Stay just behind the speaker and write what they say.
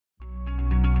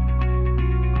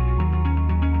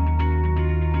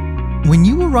When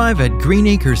you arrive at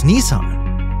Greenacres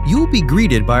Nissan, you'll be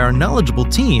greeted by our knowledgeable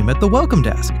team at the welcome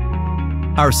desk.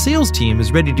 Our sales team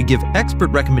is ready to give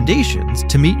expert recommendations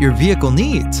to meet your vehicle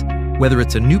needs, whether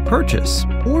it's a new purchase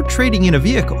or trading in a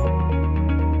vehicle.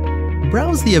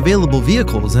 Browse the available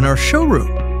vehicles in our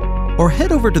showroom or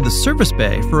head over to the service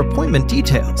bay for appointment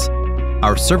details.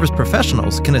 Our service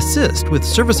professionals can assist with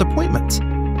service appointments,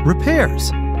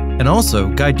 repairs, and also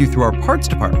guide you through our parts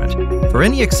department for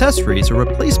any accessories or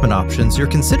replacement options you're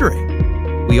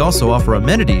considering. We also offer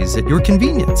amenities at your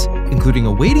convenience, including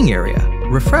a waiting area,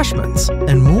 refreshments,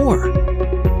 and more.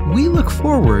 We look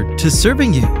forward to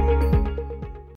serving you.